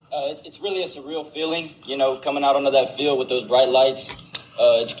It's really a surreal feeling, coming out onto that field with those bright lights.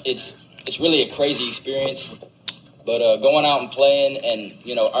 It's really a crazy experience. But going out and playing and,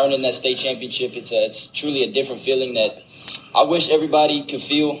 earning that state championship, it's truly a different feeling that I wish everybody could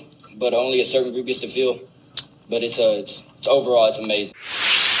feel, but only a certain group gets to feel. But it's overall, it's amazing.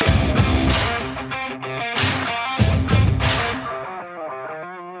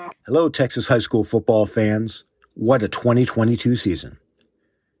 Hello, Texas high school football fans. What a 2022 season.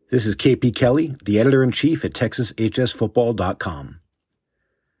 This is KP Kelly, the editor-in-chief at TexasHSFootball.com.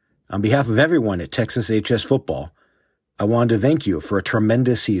 On behalf of everyone at Texas HS Football, I wanted to thank you for a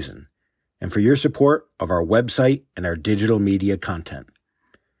tremendous season and for your support of our website and our digital media content.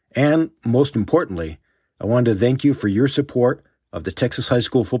 And most importantly, I wanted to thank you for your support of the Texas high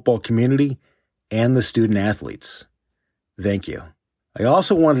school football community and the student athletes. Thank you. I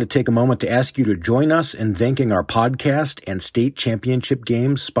also wanted to take a moment to ask you to join us in thanking our podcast and state championship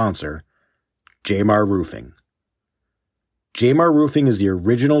games sponsor, Jamar Roofing. Jamar Roofing is the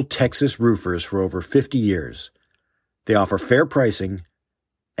original Texas roofers for over 50 years. They offer fair pricing,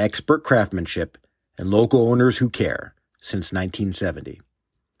 expert craftsmanship, and local owners who care since 1970.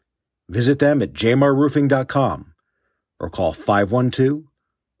 Visit them at jmarroofing.com or call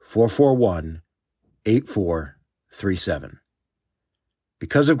 512-441-8437.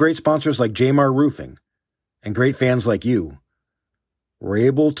 Because of great sponsors like Jamar Roofing and great fans like you, we're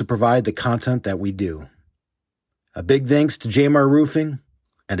able to provide the content that we do. A big thanks to Jamar Roofing,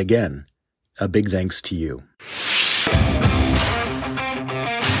 and again, a big thanks to you.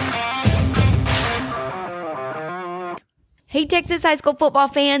 Hey, Texas high school football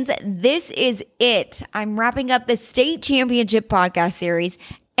fans, this is it. I'm wrapping up the state championship podcast series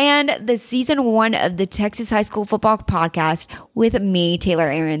and the season 1 of the Texas High School Football Podcast with me, Taylor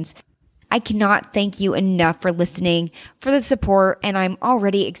Arenz. I cannot thank you enough for listening, for the support, and I'm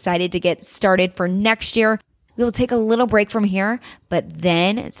already excited to get started for next year. We will take a little break from here, but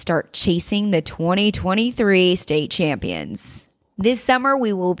then start chasing the 2023 state champions. This summer,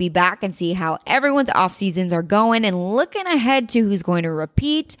 we will be back and see how everyone's off seasons are going and looking ahead to who's going to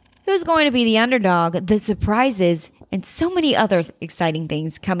repeat, who's going to be the underdog, the surprises, and so many other exciting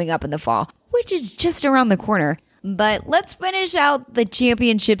things coming up in the fall, which is just around the corner. But let's finish out the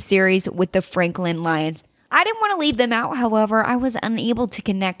championship series with the Franklin Lions. I didn't want to leave them out, however, I was unable to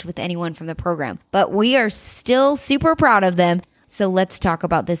connect with anyone from the program, but we are still super proud of them. So let's talk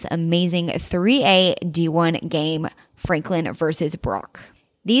about this amazing 3A D1 game, Franklin versus Brock.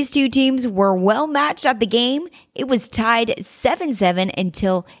 These two teams were well matched at the game. It was tied 7-7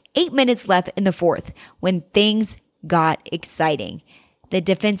 until 8 minutes left in the fourth when things got exciting. The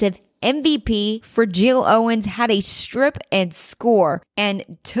defensive MVP for Jill Owens had a strip and score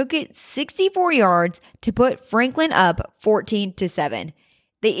and took it 64 yards to put Franklin up 14-7.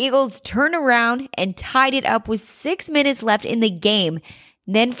 The Eagles turned around and tied it up with 6 minutes left in the game.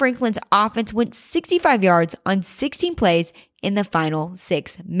 Then Franklin's offense went 65 yards on 16 plays in the final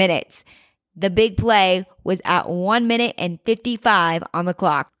 6 minutes. The big play was at 1 minute and 55 on the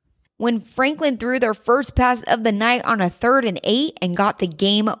clock, when Franklin threw their first pass of the night on a 3rd and 8 and got the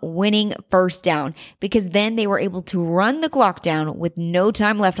game-winning first down, because then they were able to run the clock down with no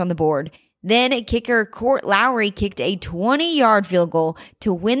time left on the board. Then kicker Court Lowry kicked a 20-yard field goal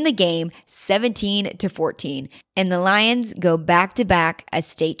to win the game 17-14, and the Lions go back-to-back as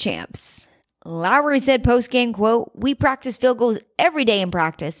state champs. Lowry said post-game, quote, "We practice field goals every day in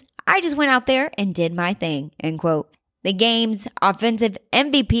practice. I just went out there and did my thing," end quote. The game's offensive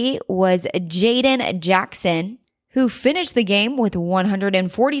MVP was Jaden Jackson, who finished the game with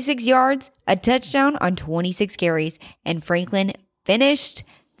 146 yards, a touchdown on 26 carries, and Franklin finished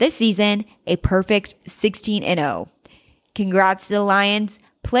this season a perfect 16-0. Congrats to the Lions,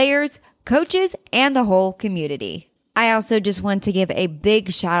 players, coaches, and the whole community. I also just want to give a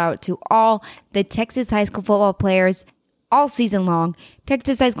big shout out to all the Texas high school football players all season long.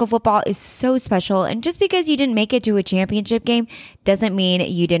 Texas high school football is so special, and just because you didn't make it to a championship game doesn't mean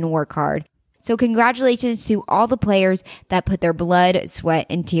you didn't work hard. So congratulations to all the players that put their blood, sweat,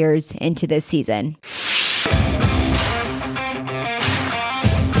 and tears into this season.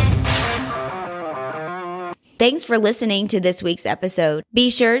 Thanks for listening to this week's episode.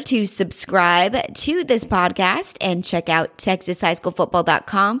 Be sure to subscribe to this podcast and check out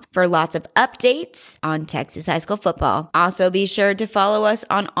TexasHighSchoolFootball.com for lots of updates on Texas high school football. Also, be sure to follow us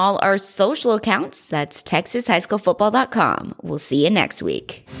on all our social accounts. That's TexasHighSchoolFootball.com. We'll see you next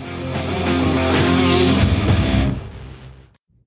week.